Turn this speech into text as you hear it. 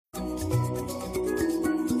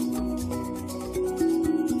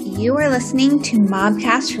You are listening to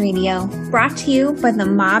Mobcast Radio, brought to you by the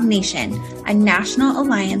Mob Nation, a national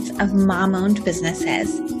alliance of mom-owned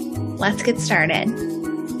businesses. Let's get started.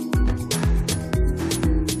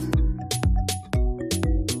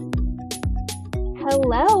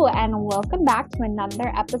 Hello, and welcome back to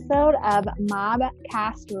another episode of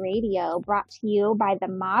Mobcast Radio, brought to you by the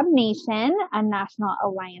Mob Nation, a national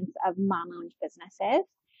alliance of mom-owned businesses.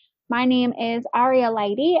 My name is Aria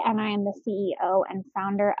Lighty, and I am the CEO and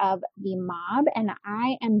founder of The Mob, and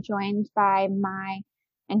I am joined by my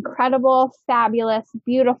incredible, fabulous,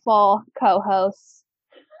 beautiful co-hosts.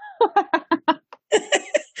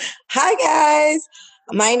 Hi, guys.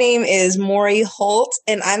 My name is Maury Holt,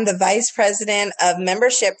 and I'm the Vice President of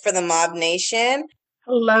Membership for the Mob Nation.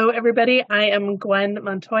 Hello, everybody. I am Gwen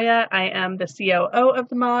Montoya. I am the COO of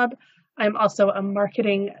The Mob. I'm also a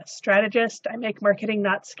marketing strategist. I make marketing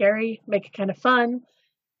not scary, make it kind of fun.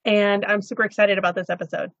 And I'm super excited about this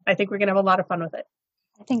episode. I think we're going to have a lot of fun with it.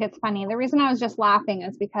 I think it's funny. The reason I was just laughing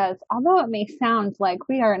is because although it may sound like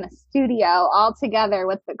we are in a studio all together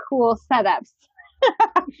with the cool setups,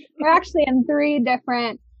 we're actually in 3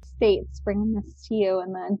 different states bringing this to you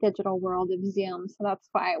in the digital world of Zoom. So that's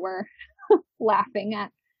why we're laughing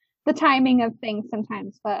at the timing of things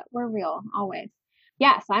sometimes, but we're real always.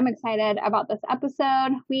 Yes, I'm excited about this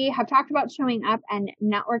episode. We have talked about showing up, and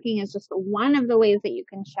networking is just one of the ways that you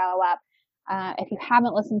can show up. If you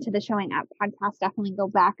haven't listened to the Showing Up podcast, definitely go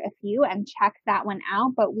back a few and check that one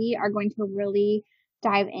out. But we are going to really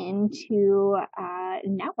dive into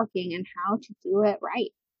networking and how to do it right.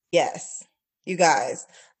 Yes, you guys.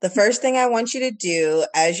 The first thing I want you to do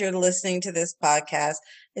as you're listening to this podcast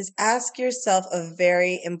is ask yourself a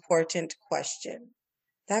very important question.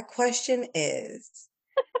 That question is,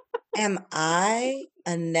 am I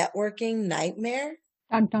a networking nightmare?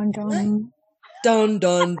 Dun, dun, dun. Dun,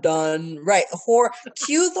 dun, dun. Right. Horror.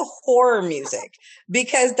 Cue the horror music,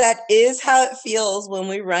 because that is how it feels when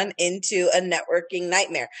we run into a networking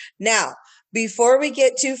nightmare. Now, before we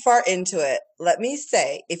get too far into it, let me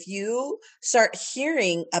say, if you start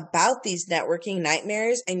hearing about these networking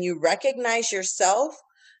nightmares and you recognize yourself,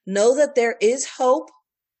 know that there is hope.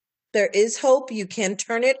 There is hope. You can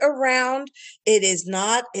turn it around. It is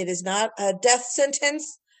not a death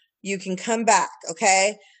sentence. You can come back,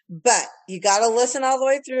 okay? But you got to listen all the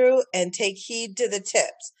way through and take heed to the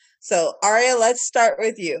tips. So, Aria, let's start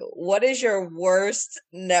with you. What is your worst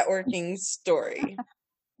networking story?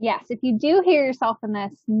 Yes, if you do hear yourself in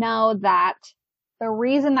this, know that the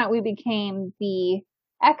reason that we became the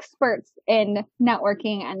experts in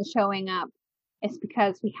networking and showing up is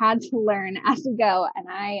because we had to learn as we go, and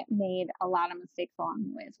I made a lot of mistakes along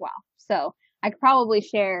the way as well. So I could probably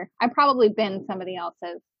share, I've probably been somebody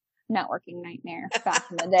else's networking nightmare back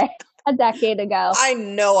in the day, a decade ago. I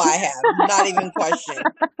know I have, not even question.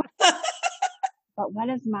 But what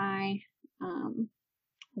is my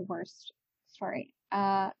worst story?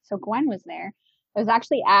 So Gwen was there. I was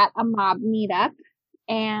actually at a mob meetup,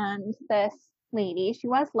 and this lady, she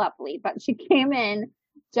was lovely, but she came in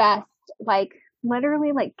just like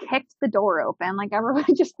literally like kicked the door open. Like everyone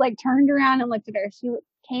just like turned around and looked at her. She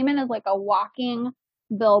came in as like a walking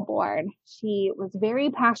billboard. She was very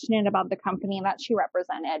passionate about the company that she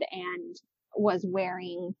represented and was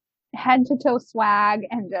wearing head to toe swag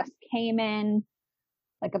and just came in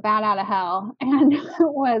like a bat out of hell and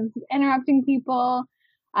was interrupting people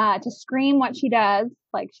to scream what she does.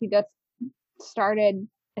 Like she just started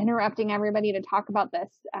interrupting everybody to talk about this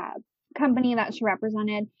company that she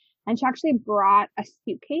represented. And she actually brought a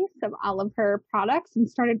suitcase of all of her products and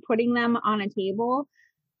started putting them on a table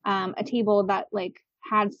that like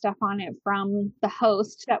had stuff on it from the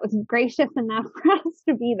host that was gracious enough for us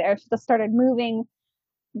to be there. She just started moving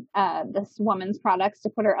this woman's products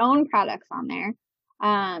to put her own products on there.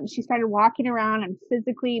 She started walking around and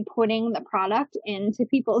physically putting the product into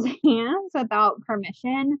people's hands without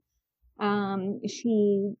permission.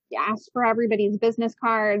 She asked for everybody's business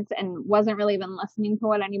cards and wasn't really even listening to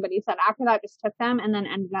what anybody said after that, just took them and then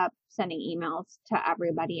ended up sending emails to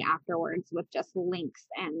everybody afterwards with just links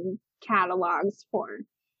and catalogs for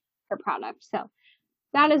her product. So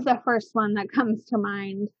that is the first one that comes to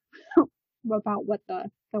mind about what the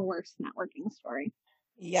worst networking story.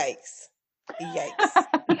 Yikes.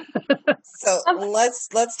 So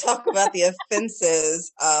let's talk about the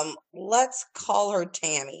offenses. Let's call her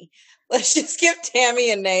Tammy. Let's just give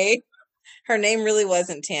Tammy a name. Her name really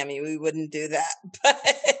wasn't Tammy. We wouldn't do that, but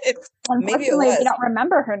maybe it was. We don't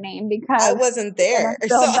remember her name because I wasn't there.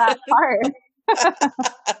 That part.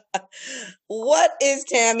 What is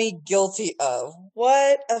Tammy guilty of?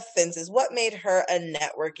 What offenses? What made her a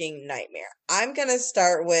networking nightmare? I'm going to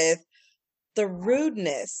start with the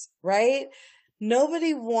rudeness, right?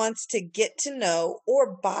 Nobody wants to get to know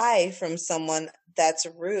or buy from someone that's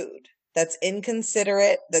rude, that's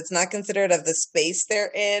inconsiderate, that's not considerate of the space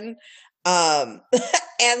they're in, and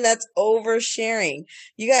that's oversharing.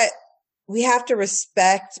 We have to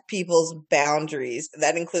respect people's boundaries.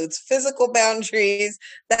 That includes physical boundaries.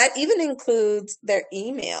 That even includes their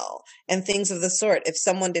email and things of the sort. If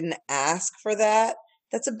someone didn't ask for that,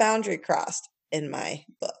 that's a boundary crossed in my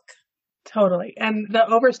book. Totally. And the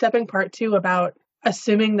overstepping part too, about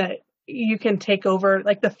assuming that you can take over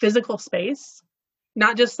like the physical space,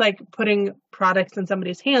 not just like putting products in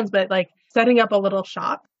somebody's hands, but like setting up a little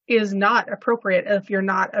shop is not appropriate if you're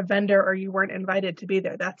not a vendor or you weren't invited to be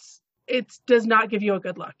there. It does not give you a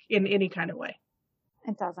good look in any kind of way.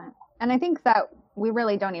 It doesn't. And I think that we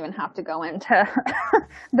really don't even have to go into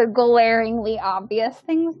the glaringly obvious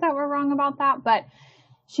things that were wrong about that. But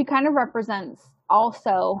she kind of represents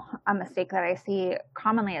also a mistake that I see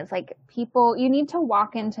commonly is like people, you need to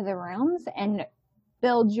walk into the rooms and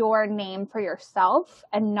build your name for yourself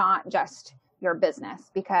and not just your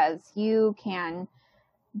business, because you can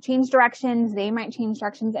change directions, they might change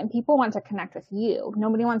directions, and people want to connect with you.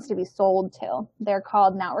 Nobody wants to be sold to. They're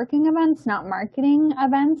called networking events, not marketing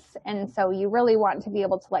events. And so you really want to be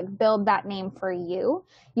able to like build that name for you.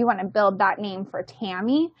 You want to build that name for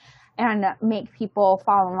Tammy and make people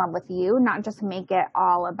fall in love with you, not just make it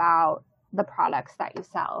all about the products that you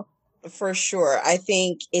sell. For sure. I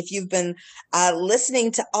think if you've been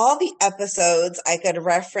listening to all the episodes, I could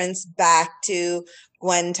reference back to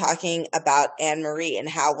Gwen talking about Anne Marie and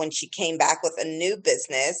how when she came back with a new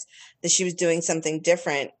business that she was doing something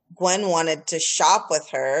different. Gwen wanted to shop with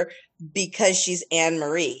her because she's Anne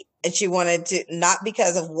Marie, and she wanted to, not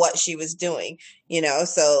because of what she was doing,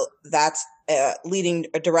 so that's leading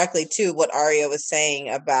directly to what Aria was saying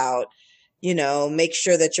about, make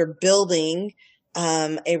sure that you're building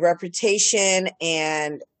a reputation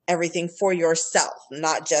and everything for yourself,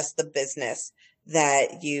 not just the business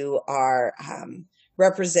that you are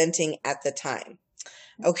representing at the time.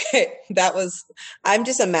 Okay, I'm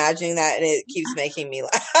just imagining that and it keeps making me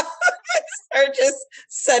laugh. Start just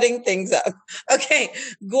setting things up. Okay,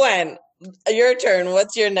 Gwen, your turn.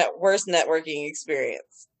 What's your worst networking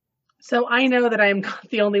experience? So I know that I'm not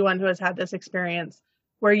the only one who has had this experience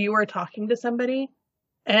where you were talking to somebody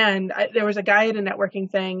and there was a guy at a networking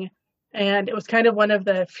thing, and it was kind of one of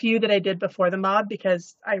the few that I did before the mob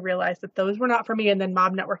because I realized that those were not for me. And then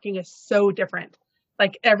mob networking is so different.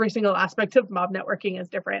 Like every single aspect of mob networking is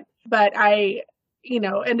different. But I,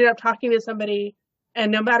 ended up talking to somebody,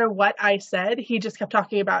 and no matter what I said, he just kept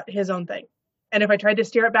talking about his own thing. And if I tried to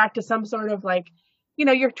steer it back to some sort of like,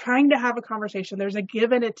 you're trying to have a conversation, there's a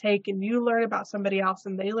give and a take, and you learn about somebody else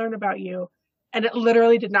and they learn about you. And it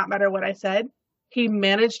literally did not matter what I said. He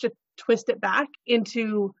managed to twist it back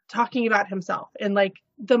into talking about himself and like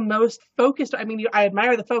the most focused. I mean, I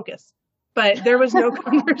admire the focus, but there was no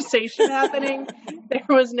conversation happening. There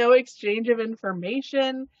was no exchange of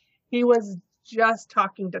information. He was just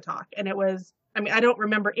talking to talk. And I don't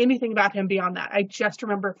remember anything about him beyond that. I just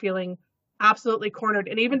remember feeling absolutely cornered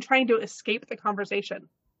and even trying to escape the conversation.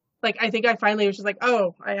 Like, I think I finally was just like,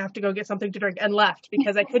 oh, I have to go get something to drink, and left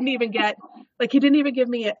because I couldn't even get, like, he didn't even give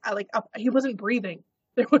me he wasn't breathing.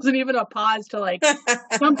 There wasn't even a pause to like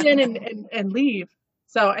jump in and leave.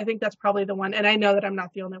 So I think that's probably the one. And I know that I'm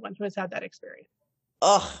not the only one who has had that experience.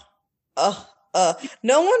 No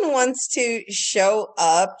one wants to show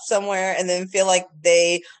up somewhere and then feel like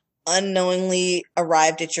they unknowingly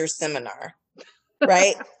arrived at your seminar.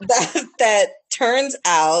 Right? that turns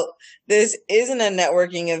out this isn't a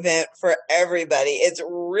networking event for everybody. It's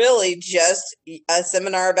really just a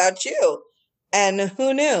seminar about you. And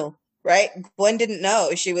who knew, right? Gwen didn't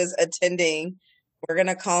know she was attending, we're going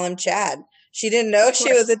to call him Chad. She didn't know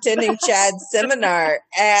she was attending Chad's seminar,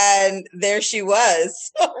 and there she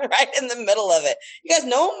was right in the middle of it. You guys,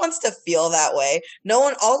 no one wants to feel that way. No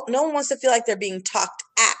one wants to feel like they're being talked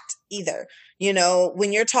at either.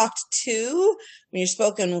 When you're talked to, when you're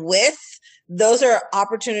spoken with, those are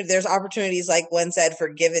opportunities. There's opportunities, like Gwen said, for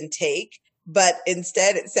give and take. But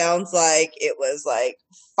instead, it sounds like it was like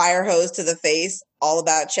fire hose to the face, all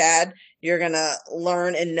about Chad. You're going to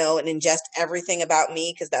learn and know and ingest everything about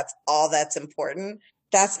me because that's all that's important.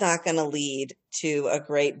 That's not going to lead to a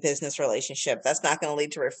great business relationship. That's not going to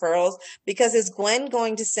lead to referrals, because is Gwen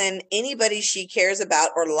going to send anybody she cares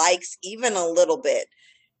about or likes even a little bit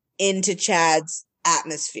into Chad's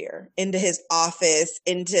atmosphere, into his office,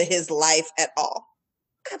 into his life at all?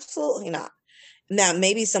 Absolutely not. Now,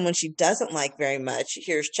 maybe someone she doesn't like very much,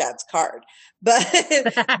 here's Chad's card, but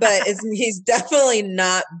he's definitely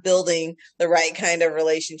not building the right kind of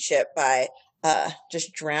relationship by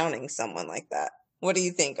just drowning someone like that. What do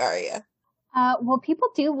you think, Aria? Well, people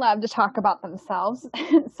do love to talk about themselves.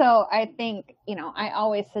 So I think, I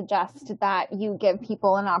always suggest that you give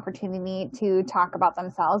people an opportunity to talk about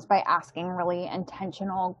themselves by asking really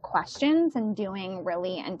intentional questions and doing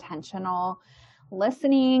really intentional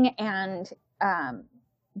listening. And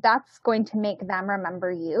that's going to make them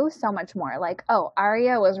remember you so much more. Like, oh,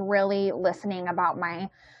 Aria was really listening about my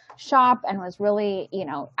shop and was really,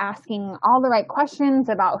 asking all the right questions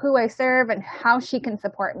about who I serve and how she can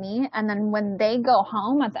support me. And then when they go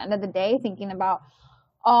home at the end of the day, thinking about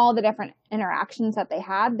all the different interactions that they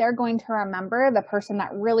had, they're going to remember the person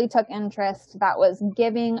that really took interest, that was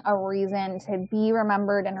giving a reason to be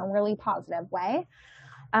remembered in a really positive way,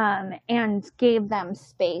 and gave them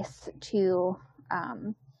space to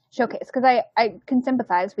showcase. Because I can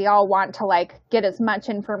sympathize. We all want to get as much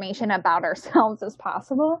information about ourselves as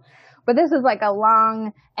possible, but this is like a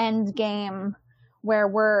long end game where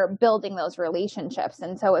we're building those relationships.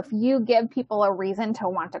 And so if you give people a reason to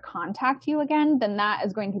want to contact you again, then that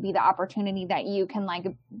is going to be the opportunity that you can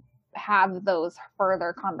have those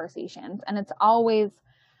further conversations. And it's always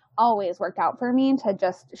worked out for me to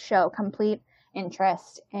just show complete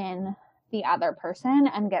interest in the other person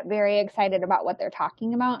and get very excited about what they're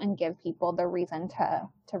talking about and give people the reason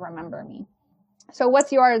to remember me. So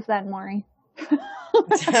what's yours then, Maury?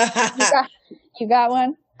 you got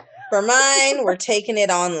one? For mine, we're taking it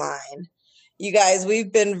online. You guys,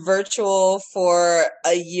 we've been virtual for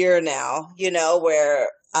a year now, where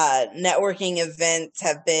networking events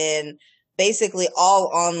have been basically all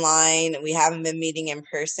online. We haven't been meeting in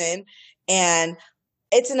person. And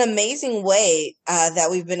it's an amazing way that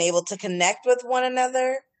we've been able to connect with one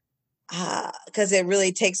another because it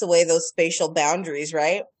really takes away those spatial boundaries,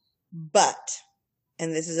 right? But,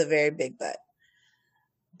 and this is a very big but,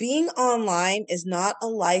 being online is not a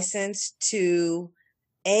license to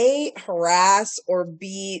A, harass, or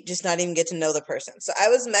B, just not even get to know the person. So I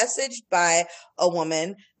was messaged by a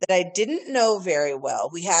woman that I didn't know very well.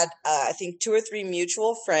 We had, I think, 2 or 3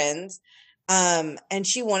 mutual friends. And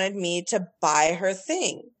she wanted me to buy her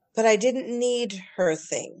thing, but I didn't need her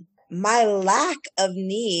thing. My lack of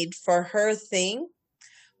need for her thing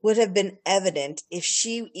would have been evident if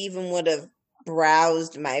she even would have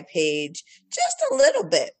browsed my page just a little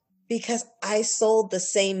bit, because I sold the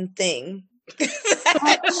same thing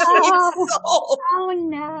that she sold. Oh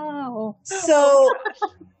no.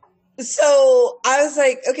 So I was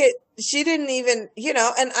like, okay, she didn't even,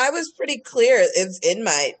 and I was pretty clear. It's in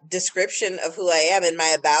my description of who I am, in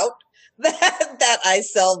my about, that I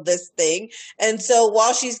sell this thing. And so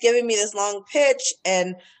while she's giving me this long pitch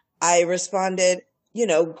and I responded,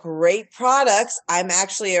 great products. I'm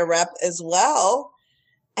actually a rep as well.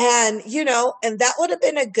 And, and that would have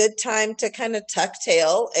been a good time to kind of tuck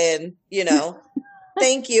tail and,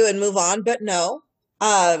 thank you and move on. But no.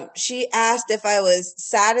 She asked if I was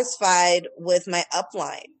satisfied with my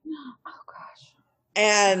upline. Oh gosh.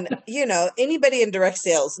 And, anybody in direct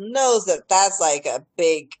sales knows that that's like a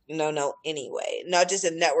big no anyway, not just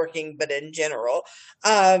in networking, but in general.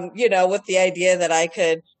 With the idea that I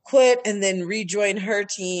could quit and then rejoin her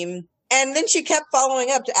team. And then she kept following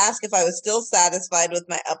up to ask if I was still satisfied with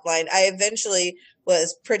my upline. I eventually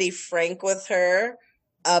was pretty frank with her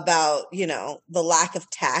about, the lack of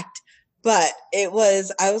tact. But I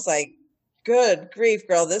was like, good grief,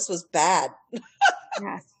 girl, this was bad.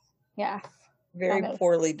 Yes. Very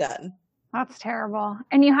poorly done. That's terrible.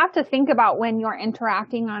 And you have to think about when you're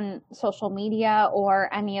interacting on social media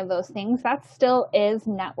or any of those things, that still is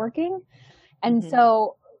networking. And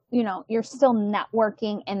so, you're still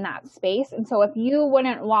networking in that space. And so if you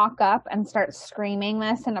wouldn't walk up and start screaming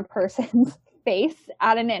this in a person's face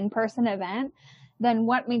at an in-person event, then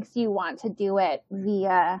what makes you want to do it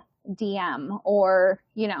via DM or,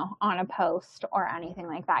 on a post or anything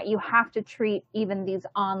like that? You have to treat even these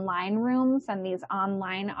online rooms and these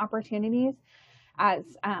online opportunities as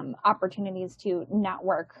opportunities to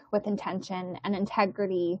network with intention and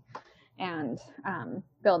integrity and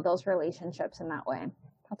build those relationships in that way.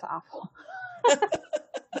 That's awful.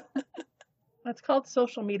 That's called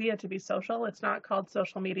social media to be social. It's not called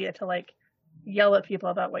social media to yell at people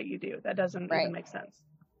about what you do. That doesn't even make sense.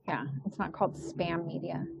 Yeah, it's not called spam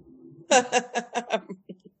media. I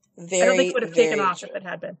don't think it would have taken off if it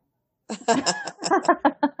had been.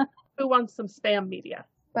 Who wants some spam media?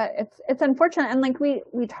 But it's unfortunate. And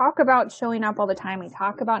we talk about showing up all the time. We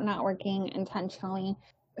talk about networking intentionally.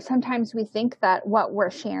 Sometimes we think that what we're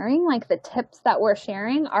sharing, the tips that we're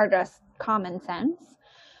sharing, are just common sense.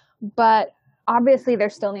 But obviously there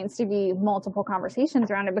still needs to be multiple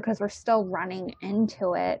conversations around it because we're still running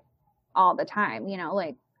into it all the time. You know,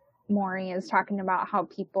 like Maury is talking about how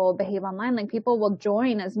people behave online. Like people will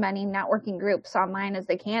join as many networking groups online as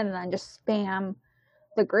they can and then just spam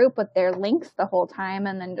the group with their links the whole time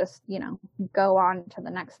and then just, you know, go on to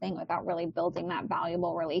the next thing without really building that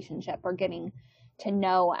valuable relationship or getting to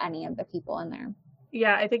know any of the people in there.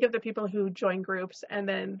 Yeah, I think of the people who join groups and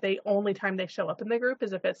then the only time they show up in the group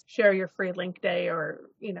is if it's share your free link day or,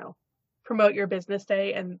 you know, promote your business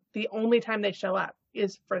day. And the only time they show up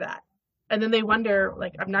is for that. And then they wonder,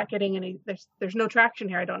 like, I'm not getting any, there's no traction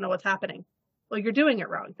here. I don't know what's happening. Well, you're doing it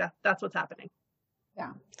wrong. That's what's happening.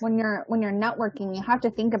 Yeah. When you're networking, you have to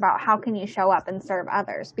think about how can you show up and serve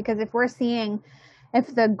others? Because if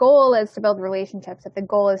the goal is to build relationships, if the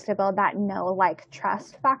goal is to build that know, like,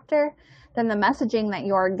 trust factor, then the messaging that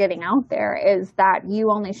you're getting out there is that you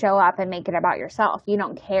only show up and make it about yourself. You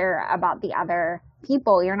don't care about the other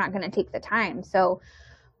people. You're not going to take the time. So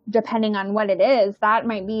depending on what it is, that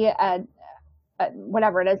might be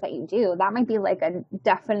whatever it is that you do, that might be like a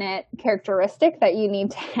definite characteristic that you need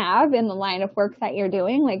to have in the line of work that you're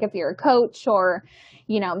doing. Like if you're a coach or,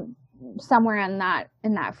 you know, somewhere in that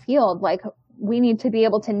field, like we need to be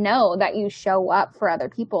able to know that you show up for other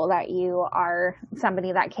people, that you are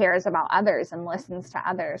somebody that cares about others and listens to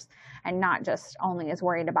others and not just only is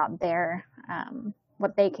worried about their,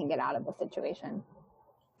 what they can get out of the situation.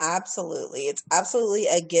 Absolutely. It's absolutely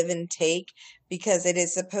a give and take because it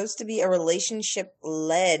is supposed to be a relationship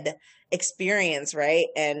led experience, right?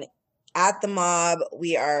 And at the mob,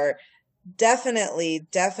 we are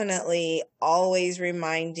definitely always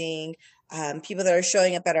reminding people that are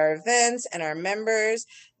showing up at our events and our members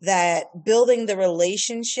that building the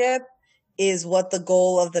relationship is what the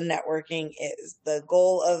goal of the networking is. The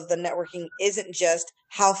goal of the networking isn't just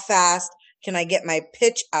how fast can I get my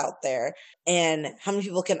pitch out there and how many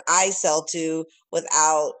people can I sell to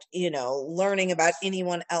without, you know, learning about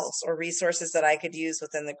anyone else or resources that I could use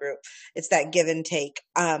within the group. It's that give and take.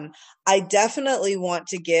 I definitely want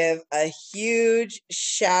to give a huge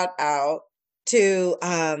shout out to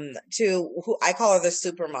who I call her the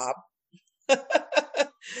super mob.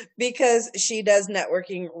 Because she does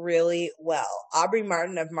networking really well. Aubrey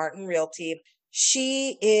Martin of Martin Realty.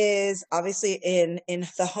 She is obviously in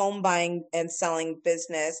the home buying and selling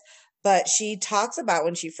business, but she talks about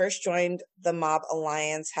when she first joined the Mob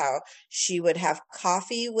Alliance, how she would have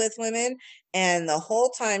coffee with women and the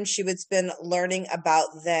whole time she would spend learning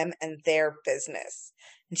about them and their business.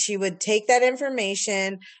 And she would take that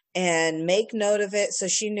information and make note of it so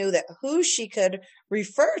she knew that who she could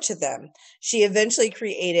refer to them. She eventually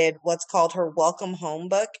created what's called her Welcome Home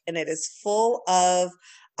book, and it is full of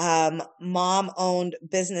mom-owned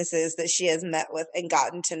businesses that she has met with and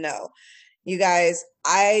gotten to know. You guys,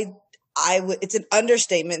 it's an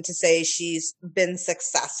understatement to say she's been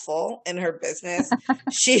successful in her business.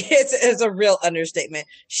 It's a real understatement.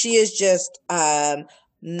 She is just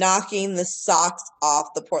knocking the socks off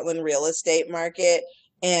the Portland real estate market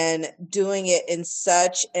and doing it in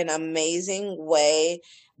such an amazing way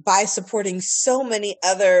by supporting so many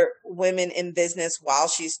other women in business while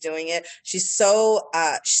she's doing it. She's so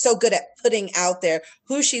good at putting out there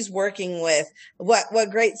who she's working with, what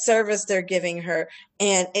great service they're giving her.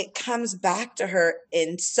 And it comes back to her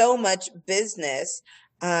in so much business,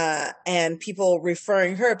 and people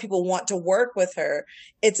referring her, people want to work with her.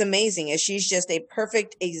 It's amazing. And she's just a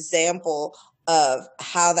perfect example of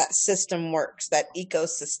how that system works, that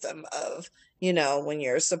ecosystem of, you know, when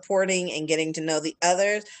you're supporting and getting to know the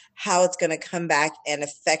others, how it's going to come back and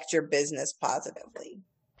affect your business positively.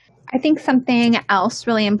 I think something else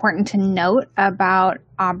really important to note about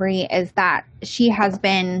Aubrey is that she has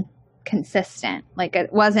been consistent. Like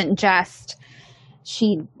it wasn't just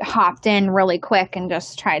she hopped in really quick and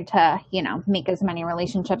just tried to, you know, make as many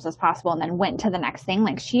relationships as possible and then went to the next thing.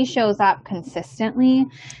 Like she shows up consistently.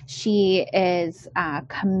 She is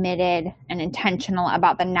committed and intentional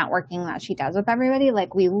about the networking that she does with everybody.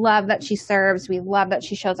 Like we love that she serves. We love that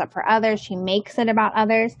she shows up for others. She makes it about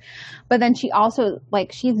others. But then she also,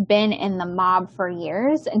 like, she's been in the mob for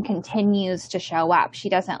years and continues to show up. She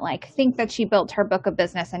doesn't like think that she built her book of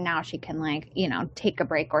business and now she can, like, you know, take a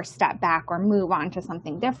break or step back or move on to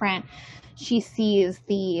something different. She sees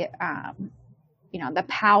the, you know, the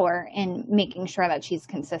power in making sure that she's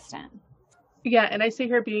consistent. Yeah, and I see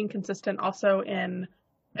her being consistent also in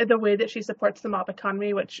the way that she supports the mob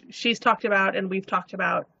economy, which she's talked about and we've talked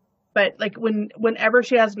about. But like whenever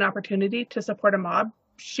she has an opportunity to support a mob,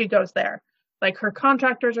 she goes there. Like her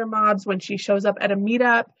contractors are mobs. When she shows up at a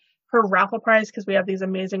meetup, her raffle prize, because we have these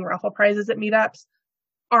amazing raffle prizes at meetups,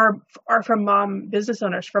 are from mom business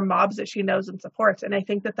owners, from mobs that she knows and supports. And I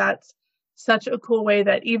think that that's such a cool way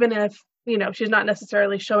that even if, she's not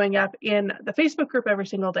necessarily showing up in the Facebook group every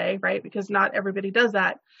single day, right? Because not everybody does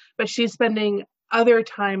that, but she's spending other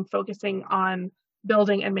time focusing on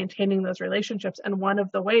building and maintaining those relationships. And one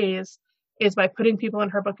of the ways is by putting people in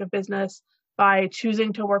her book of business, by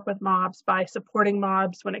choosing to work with mobs, by supporting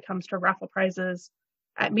mobs when it comes to raffle prizes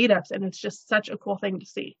at meetups. And it's just such a cool thing to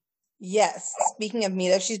see. Yes. Speaking of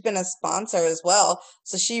meetups, she's been a sponsor as well.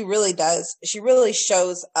 So she really does. She really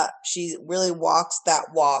shows up. She really walks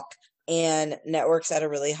that walk and networks at a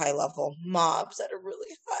really high level. Mobs at a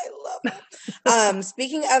really high level.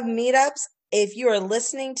 Speaking of meetups, if you are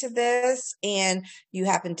listening to this and you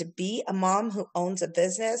happen to be a mom who owns a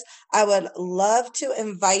business, I would love to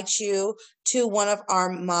invite you to one of our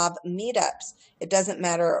mob meetups. It doesn't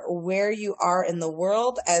matter where you are in the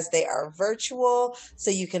world, as they are virtual,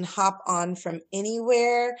 so you can hop on from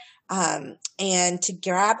anywhere. And to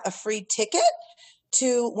grab a free ticket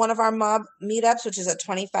to one of our mob meetups, which is a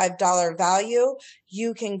 $25 value,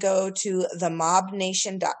 you can go to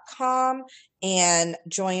themobnation.com and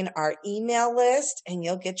join our email list, and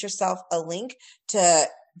you'll get yourself a link to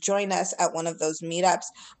join us at one of those meetups.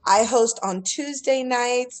 I host on Tuesday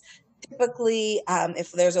nights. Typically,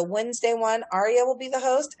 if there's a Wednesday one, Aria will be the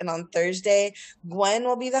host, and on Thursday, Gwen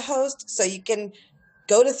will be the host. So you can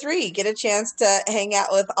go to 3, get a chance to hang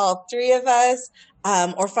out with all 3 of us,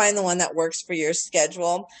 or find the one that works for your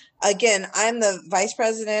schedule. Again, I'm the Vice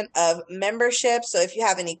President of Membership. So if you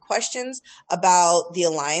have any questions about the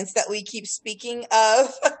Alliance that we keep speaking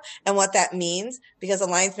of and what that means, because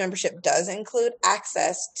Alliance membership does include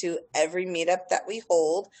access to every meetup that we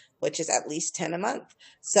hold, which is at least 10 a month.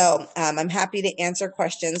 So I'm happy to answer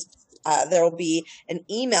questions. There will be an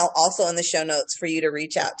email also in the show notes for you to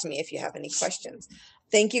reach out to me if you have any questions.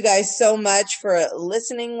 Thank you guys so much for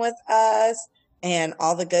listening with us and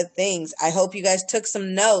all the good things. I hope you guys took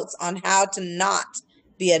some notes on how to not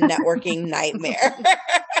be a networking nightmare.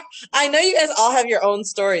 I know you guys all have your own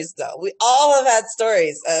stories, though. We all have had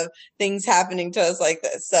stories of things happening to us like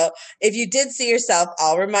this. So if you did see yourself,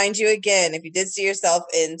 I'll remind you again, if you did see yourself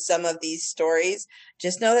in some of these stories,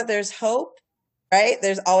 just know that there's hope, right?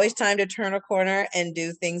 There's always time to turn a corner and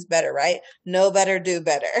do things better, right? Know better, do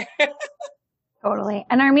better. Totally.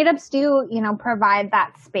 And our meetups do, provide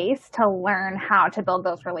that space to learn how to build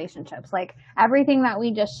those relationships. Like everything that we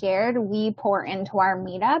just shared, we pour into our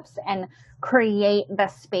meetups and create the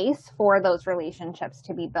space for those relationships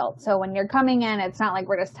to be built. So when you're coming in, it's not like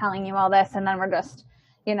we're just telling you all this and then we're just,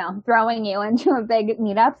 throwing you into a big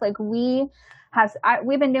meetup. Like we've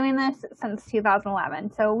been doing this since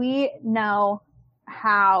 2011. So we know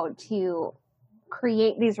how to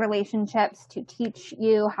create these relationships, to teach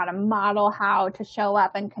you how to model how to show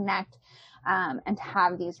up and connect, and to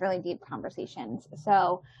have these really deep conversations.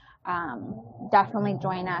 So definitely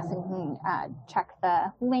join us and check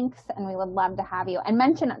the links, and we would love to have you. And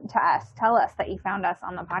mention to us, tell us that you found us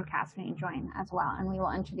on the podcast when you join as well, and we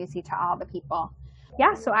will introduce you to all the people.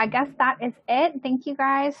 Yeah, so I guess that is it. Thank you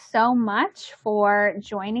guys so much for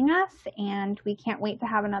joining us, and we can't wait to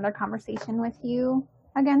have another conversation with you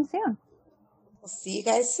again soon. We'll see you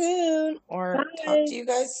guys soon, or Bye. talk to you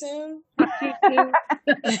guys soon. Talk to you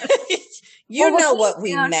soon. You know what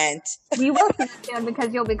we meant. We will see you soon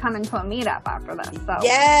because you'll be coming to a meetup after this. So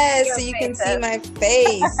yes, so you can see my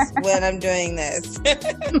face when I'm doing this.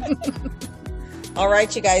 All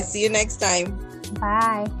right, you guys. See you next time.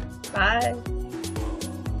 Bye. Bye.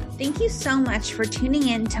 Thank you so much for tuning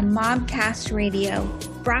in to Mobcast Radio,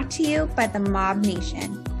 brought to you by the Mob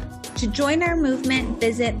Nation. To join our movement,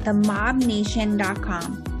 visit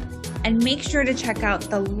themobnation.com and make sure to check out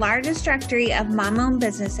the largest directory of mom-owned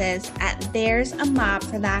businesses at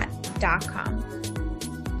there'samobforthat.com.